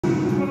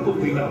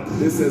well.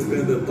 This has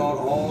been the thought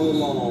all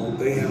along.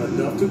 They have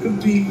enough to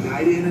compete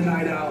night in and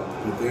night out,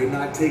 but they're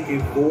not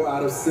taking 4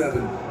 out of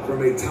 7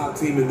 from a top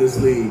team in this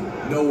league.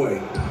 No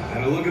way.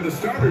 And a look at the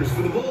starters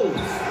for the Bulls.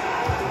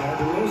 DeMar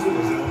DeRozan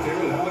is out there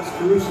with Alex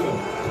Caruso.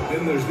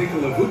 Then there's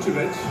Nikola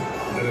Vucevic.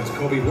 Then it's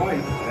Kobe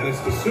White. And it's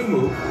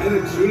Dosunmu. And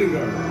it's shooting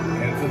guard.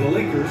 And for the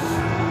Lakers,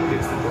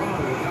 it's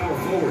LeBron at power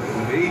forward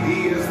with AD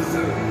as the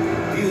center.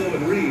 D'Lo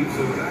and Reeves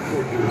in the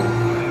backcourt duo.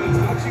 And it's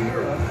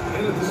Hachimura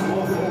in at the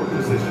small forward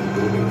position.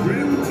 And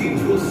granted, the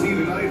teams we'll see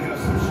tonight have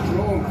some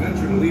strong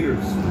veteran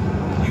leaders.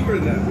 You were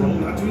in that role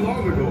not too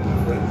long ago,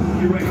 my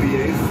friend. You're right,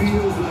 BA. It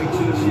feels like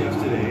just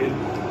yesterday. And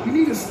you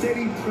need a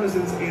steady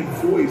presence and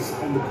voice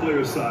on the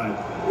player side.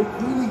 It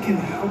really can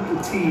help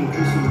the team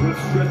through some rough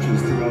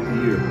stretches throughout the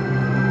year.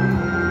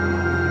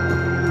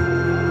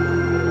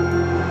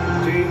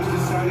 James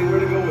deciding where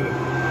to go with it.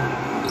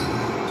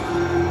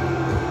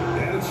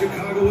 And it's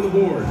Chicago with a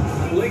board.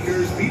 The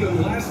Lakers beat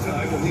them last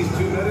time when these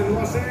two met in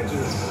Los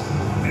Angeles.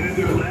 And in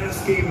their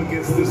last game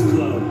against this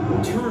club,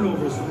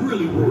 turnovers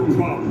really were a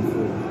problem for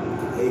them.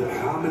 A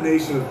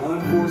combination of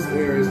unforced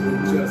errors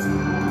and just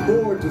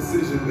poor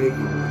decision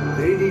making.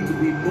 They need to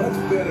be much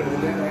better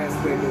in that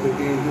aspect of the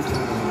game this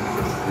time.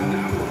 And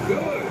that was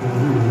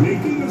good.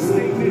 Making a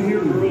statement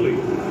here early,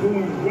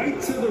 going right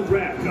to the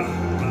rack. I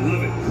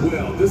love it.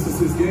 Well, this is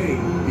his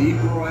game. Be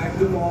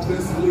proactive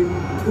offensively,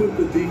 put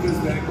the defense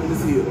back on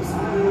his heels.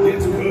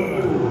 It's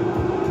good.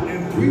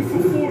 And 3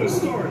 for 4 to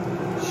start,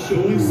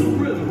 showing some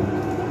rhythm.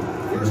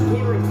 First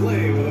quarter of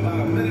play with about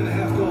a minute and a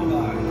half gone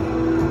by.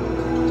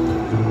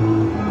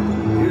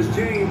 Here's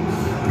James.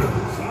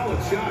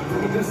 Solid shot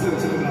from a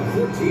distance of about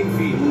 14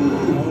 feet.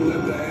 Don't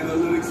let the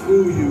analytics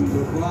fool you.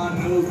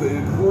 LeBron knows the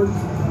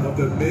importance of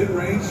the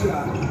mid-range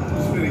shot.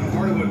 Spinning,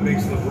 part of what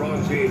makes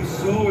LeBron James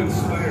so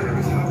inspiring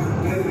is how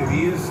competitive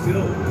he is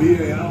still.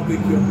 BA, I don't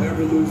think he'll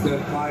ever lose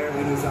that fire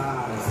in his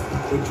eyes.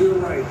 But you're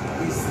right,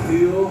 he's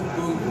still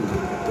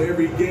hungry.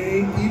 Every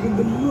game, even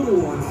the little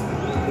ones,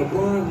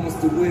 LeBron wants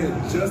to win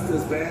just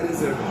as bad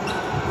as ever.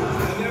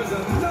 And there's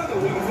another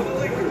one for the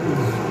Lakers.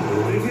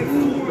 They've hit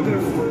 4 of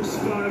their first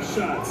 5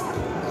 shots.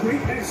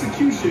 Great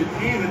execution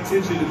and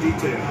attention to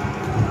detail.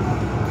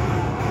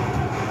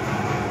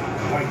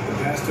 White, the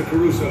pass to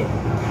Caruso.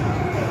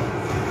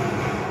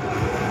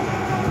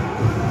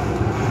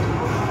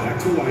 Back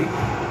to White.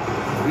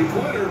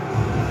 3-pointer.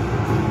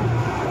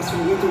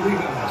 Russell with the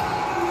rebound.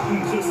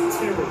 Just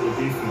terrible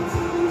defense.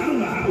 I don't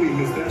know how he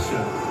missed that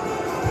shot.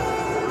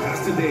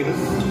 Pass to Davis.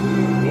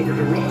 Over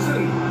to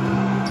Rosen.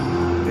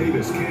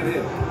 Davis can't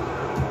hit.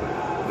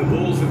 The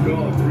Bulls have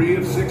gone 3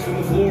 of 6 from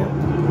the floor.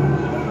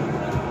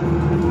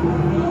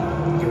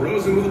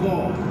 DeRozan with the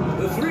ball.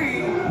 The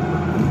 3.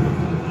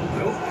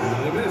 Nope,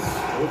 another miss.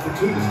 0 for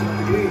 2 to start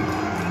the game.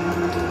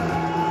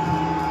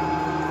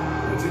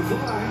 Let's it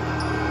fly.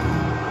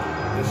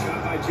 The shot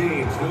by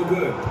James, no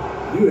good.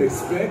 You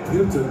expect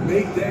him to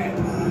make that,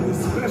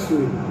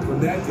 especially from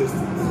that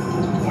distance.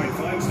 White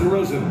finds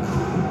DeRozan.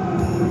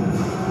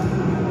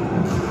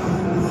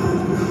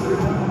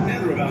 And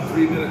we're about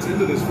 3 minutes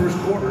into this first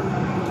quarter.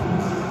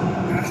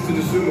 Pass to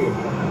Dosunmu.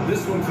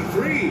 This one for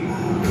 3.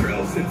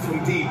 Drills it from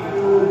deep.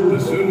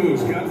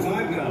 Dosunmu's got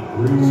 5 now.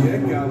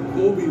 Check out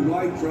Kobe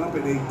White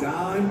dropping a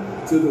dime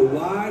to the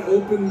wide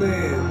open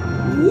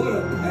man. What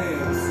a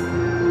pass.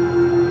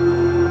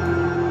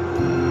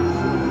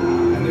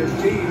 And there's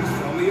James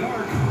from the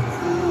arc.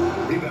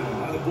 Rebound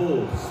by the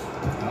Bulls.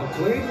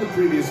 Outplayed in the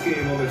previous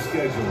game on their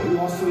schedule. They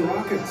lost to the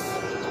Rockets.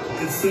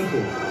 It's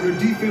simple. Your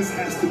defense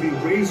has to be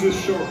razor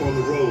sharp on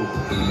the road.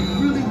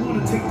 You really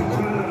want to take the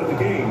crowd out of the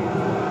game.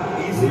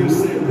 Easier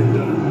said than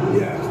done.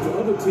 Yeah, the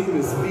other team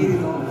is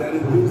feeding off that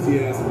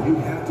enthusiasm. You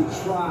have to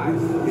try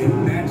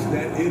and match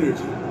that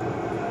energy.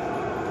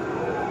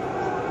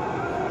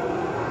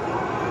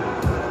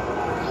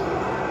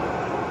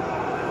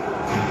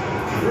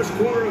 First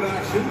quarter of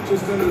action,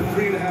 just under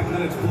 3.5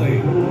 minutes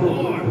played.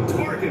 On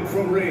target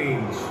from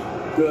range.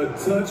 The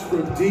touch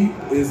from deep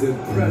is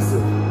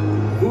impressive.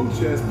 Vooch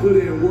has put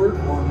in work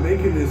on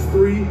making his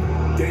 3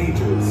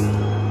 dangerous.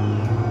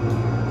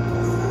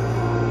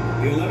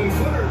 The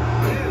 11-footer,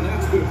 and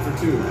that's good for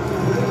 2.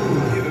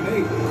 Give him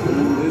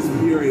 8. This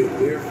period,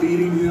 they're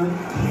feeding him,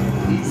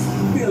 and he's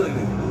feeling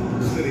it.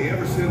 City,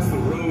 ever since the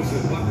Rose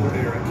and Butler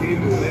era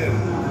came to an end,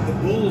 the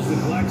Bulls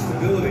have lacked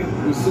stability.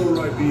 You're so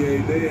right,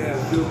 BA. They have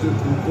filtered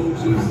through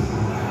coaches.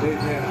 They've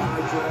had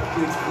high draft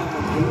picks come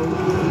and go.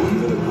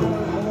 Even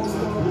acquired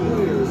all-star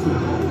players.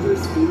 They're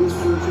still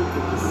searching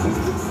for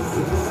consistent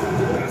success.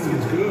 The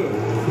basket's good.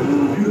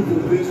 Beautiful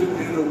vision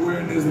and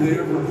awareness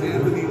there from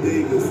Anthony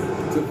Davis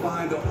to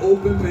find the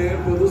open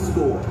man for the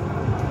score.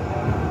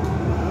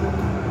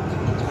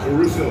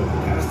 Caruso,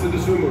 pass to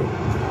Dosunmu.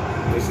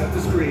 They set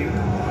the screen.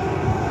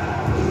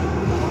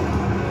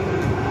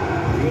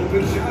 The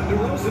open shot,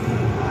 DeRozan.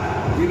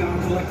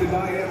 Rebound collected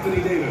by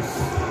Anthony Davis.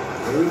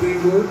 Everything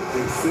worked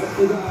except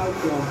for the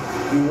outcome.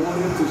 You want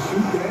him to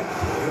shoot that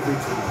every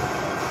time.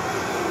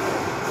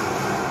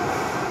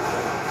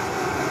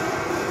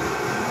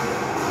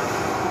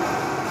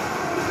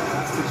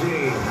 Pass to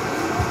James.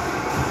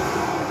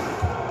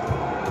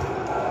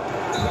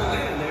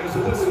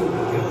 there's a whistle.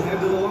 He'll head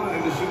to the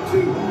line to shoot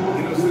two.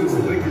 You know, since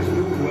the Lakers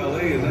moved to LA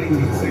in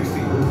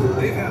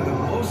 1960, they've had the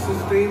most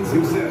sustained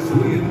success in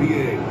the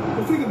NBA.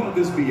 Well, think about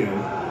this, BA.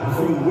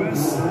 From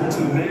West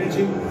to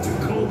Magic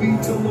to Kobe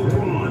to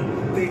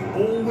LeBron, they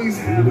always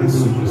have a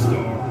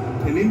superstar.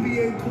 And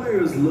NBA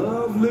players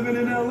love living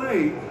in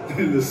LA,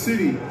 and the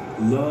city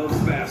loves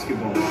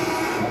basketball.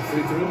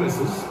 Free throw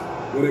misses.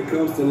 When it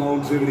comes to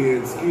longevity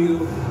and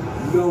skill,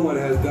 no one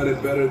has done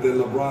it better than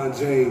LeBron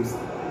James.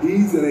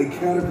 He's in a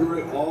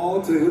category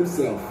all to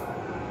himself.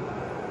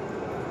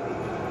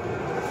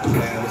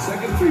 And the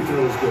second free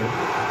throw is good.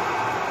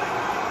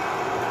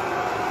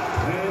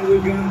 And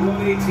we've got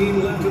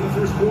 1:18 left in the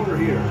first quarter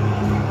here.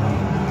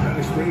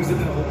 Reddish brings the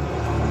double.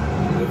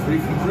 The three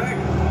from Craig.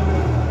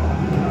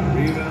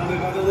 Rebounded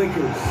by the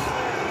Lakers.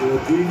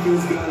 The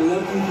defense got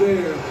lucky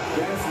there.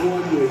 That's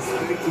one you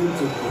expect him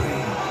to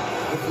bring.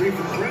 The three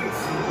from Prince.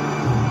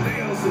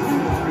 Nails it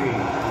from three.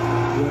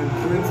 When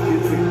Prince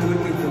gets it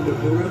clicking from the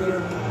perimeter,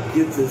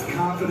 gets his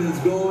confidence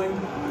going,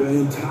 the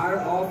entire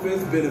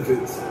offense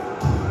benefits.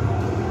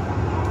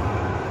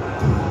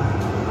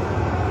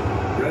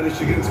 Reddish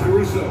against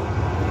Caruso.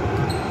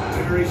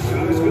 Terry's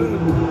shot is good.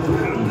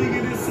 Pounding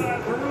it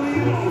inside early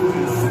and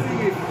often, setting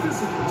a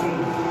physical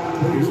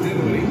tone. Here's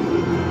Dinwiddie.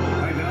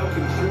 Right now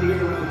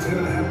contributing around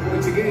 10.5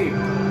 points a game.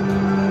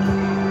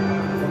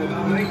 From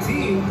about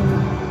 19,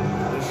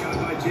 the shot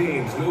by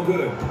James, no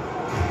good.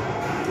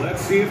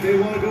 Let's see if they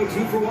want to go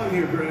 2 for 1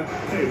 here, Grant.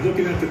 Hey,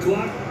 looking at the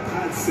clock,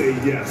 I'd say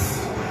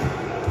yes.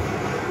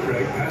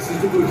 Craig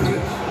passes to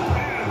Vucevic.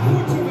 And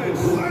Vucevic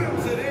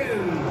slams it in.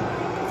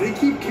 They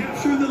keep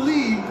capturing the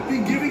lead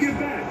and giving it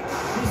back.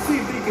 We'll see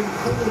if they can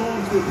hold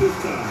on to it this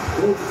time.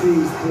 Both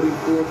teams putting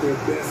forth their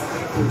best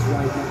efforts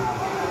right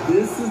now.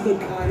 This is the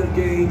kind of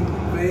game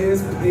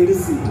fans pay to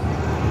see.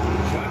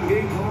 Shot and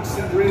game clock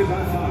separated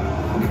by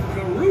 5.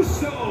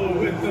 Caruso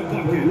with the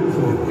bucket.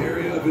 An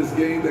area of his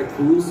game that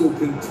Caruso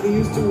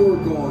continues to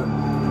work on.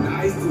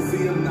 Nice to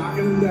see him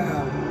knocking him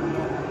down.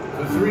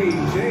 The three,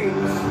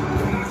 James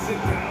knocks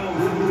it down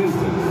from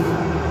distance.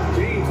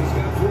 James has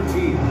got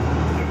 14.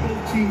 And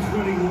both teams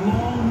running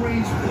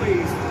long-range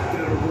plays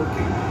that are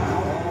working.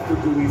 How often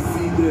do we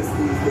see this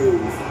these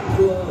days?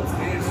 Clubs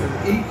answer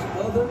each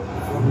other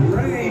from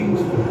range.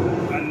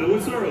 I know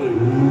it's early,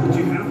 but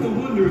you have to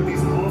wonder if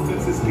these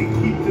offenses can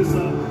keep this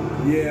up.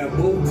 Yeah,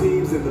 both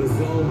teams in the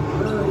zone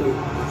early.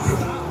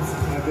 Stops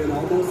have been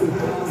almost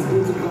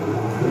impossible to come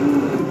off.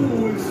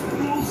 Ooh,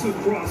 explosive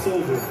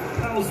crossover.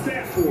 How's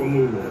that for a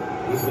move?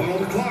 With 1 on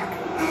the clock.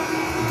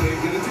 He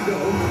can't get it to go.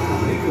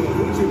 Nikola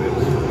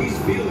Vucevic, he's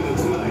feeling it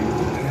tonight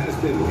and has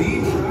been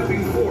the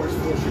driving force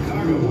for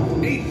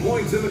Chicago. 8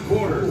 points in the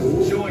quarter,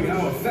 showing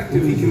how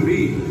effective he can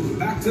be.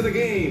 Back to the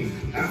game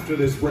after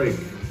this break.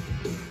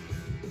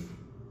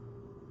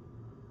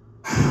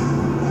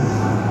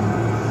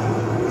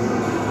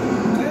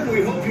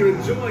 We hope you're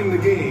enjoying the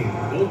game.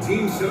 Both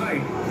teams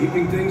tonight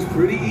keeping things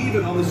pretty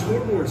even on the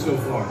scoreboard so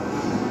far.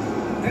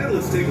 And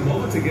let's take a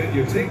moment to get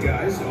your take,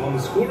 guys, on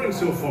the scoring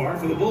so far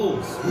for the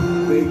Bulls.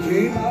 They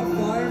came out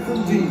firing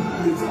from deep.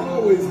 It's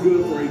always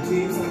good for a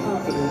team's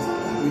confidence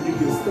when you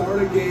can start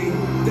a game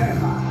that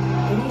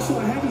high. And also,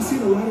 I haven't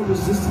seen a lot of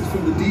resistance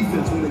from the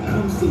defense when it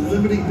comes to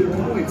limiting their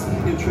points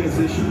in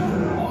transition.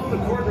 On the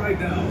court right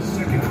now,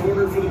 second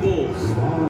quarter for the Bulls.